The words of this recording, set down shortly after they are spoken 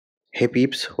Hey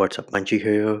peeps, what's up? Manchi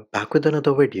here, back with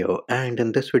another video, and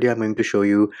in this video I'm going to show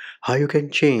you how you can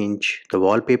change the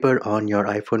wallpaper on your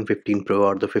iPhone 15 Pro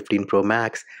or the 15 Pro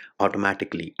Max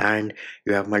automatically. And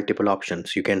you have multiple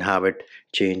options. You can have it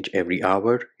change every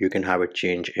hour, you can have it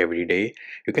change every day,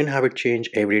 you can have it change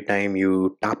every time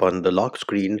you tap on the lock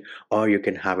screen, or you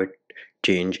can have it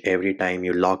change every time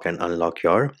you lock and unlock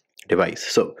your device.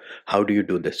 So how do you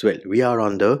do this? Well, we are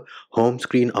on the home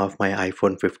screen of my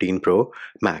iPhone 15 Pro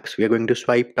Max. We are going to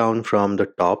swipe down from the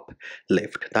top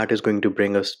left. That is going to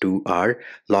bring us to our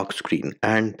lock screen,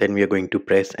 and then we are going to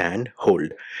press and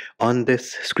hold. On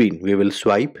this screen we will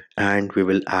swipe and we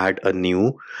will add a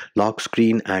new lock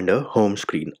screen and a home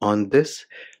screen. On this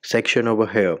section over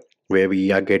here where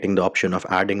we are getting the option of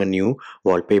adding a new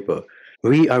wallpaper,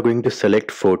 we are going to select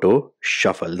photo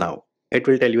shuffle. Now it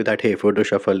will tell you that hey, photo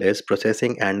shuffle is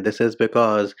processing, and this is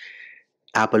because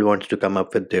Apple wants to come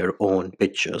up with their own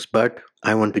pictures, but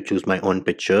I want to choose my own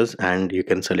pictures, and you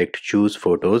can select choose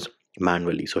photos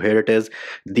manually. So here it is.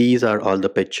 These are all the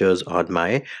pictures on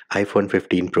my iPhone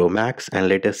 15 Pro Max, and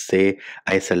let us say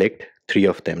I select three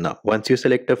of them. Now once you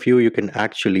select a few, you can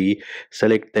actually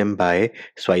select them by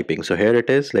swiping. So here it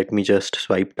is. Let me just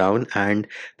swipe down, and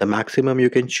the maximum you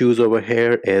can choose over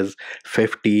here is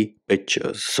 50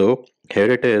 pictures. So here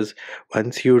it is.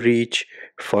 Once you reach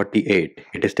 48,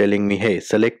 it is telling me hey,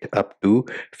 select up to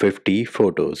 50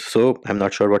 photos. So I'm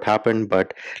not sure what happened,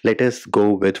 but let us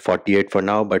go with 48 for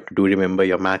now. But do remember,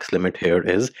 your max limit here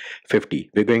is 50.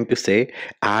 We're going to say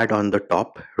add on the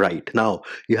top right. Now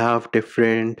you have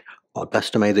different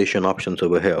customization options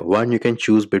over here. One, you can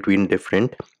choose between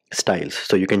different styles.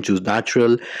 So you can choose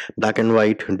natural, black and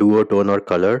white, duotone, or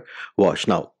color wash.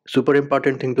 Now super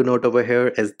important thing to note over here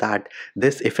is that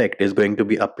this effect is going to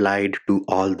be applied to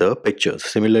all the pictures.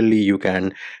 Similarly, you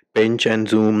can pinch and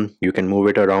zoom, you can move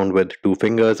it around with two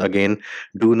fingers. Again,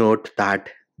 do note that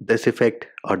this effect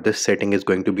or this setting is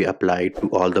going to be applied to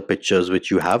all the pictures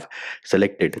which you have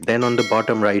selected. Then on the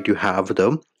bottom right you have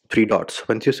the three dots.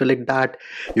 Once you select that,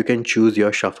 you can choose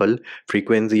your shuffle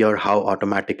frequency or how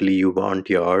automatically you want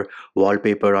your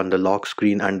wallpaper on the lock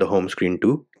screen and the home screen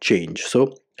to change.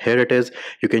 So here it is.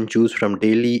 You can choose from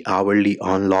daily, hourly,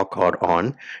 on lock, or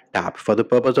on tap. For the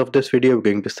purpose of this video, we're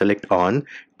going to select on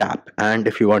tap. And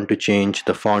if you want to change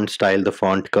the font style, the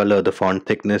font color, the font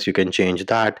thickness, you can change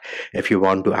that. If you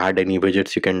want to add any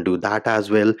widgets, you can do that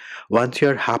as well. Once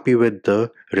you're happy with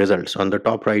the results, on the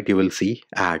top right you will see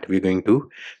add. We're going to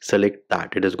select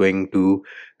that. It is going to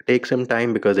take some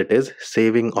time because it is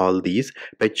saving all these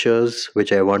pictures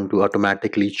which I want to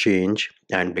automatically change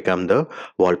and become the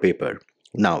wallpaper.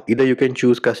 Now either you can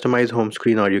choose customize home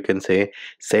screen, or you can say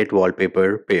set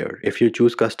wallpaper pair. If you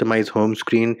choose customize home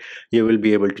screen, you will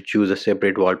be able to choose a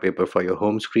separate wallpaper for your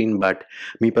home screen, but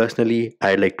me personally,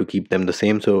 I like to keep them the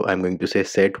same, so I'm going to say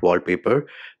set wallpaper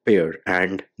pair,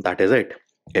 and that is it.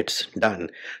 It's done.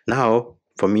 Now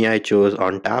for me, I chose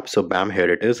on tap, so bam,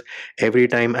 here it is. Every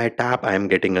time I tap, I am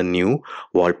getting a new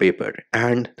wallpaper.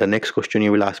 And the next question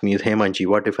you will ask me is, hey Manchi,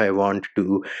 what if I want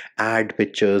to add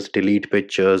pictures, delete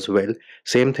pictures? Well,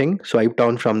 same thing. Swipe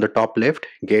down from the top left,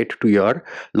 get to your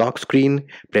lock screen,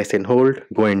 press and hold,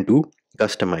 go into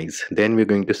customize. Then we're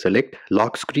going to select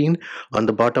lock screen. On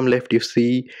the bottom left, you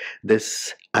see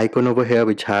this icon over here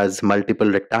which has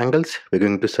multiple rectangles. We're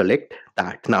going to select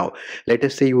that. Now let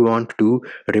us say you want to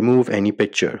remove any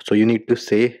picture, so you need to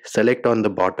say select on the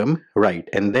bottom right,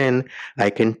 and then I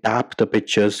can tap the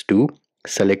pictures to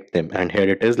select them. And here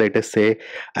it is. Let us say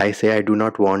I do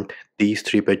not want these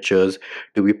three pictures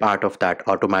to be part of that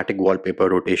automatic wallpaper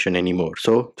rotation anymore.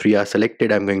 So three are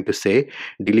selected. I'm going to say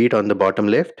delete on the bottom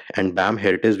left, and bam,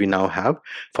 here it is. We now have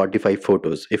 45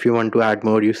 photos. If you want to add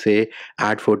more, you say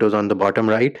add photos on the bottom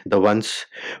right. The ones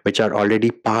which are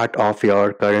already part of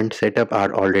your current setup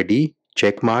are already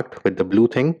check marked with the blue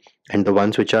thing, and the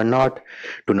ones which are not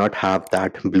do not have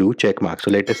that blue check mark.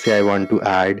 So let us say I want to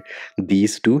add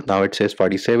these two. Now it says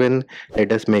 47.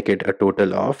 Let us make it a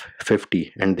total of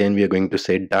 50, and then we are going to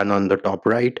say done on the top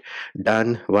right,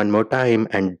 done one more time,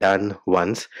 and done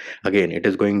once again. It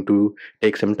is going to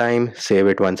take some time. Save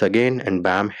it once again, and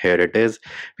bam, here it is.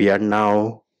 We are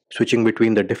now switching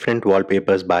between the different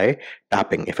wallpapers by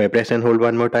tapping. If I press and hold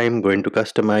one more time, go into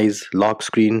customize, lock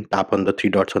screen, tap on the three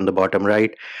dots on the bottom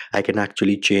right, I can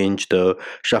actually change the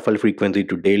shuffle frequency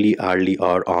to daily, hourly,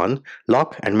 or on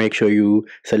lock, and make sure you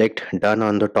select done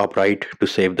on the top right to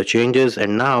save the changes.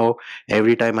 And now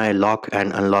every time I lock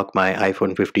and unlock my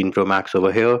iPhone 15 Pro Max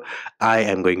over here, I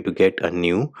am going to get a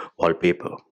new wallpaper.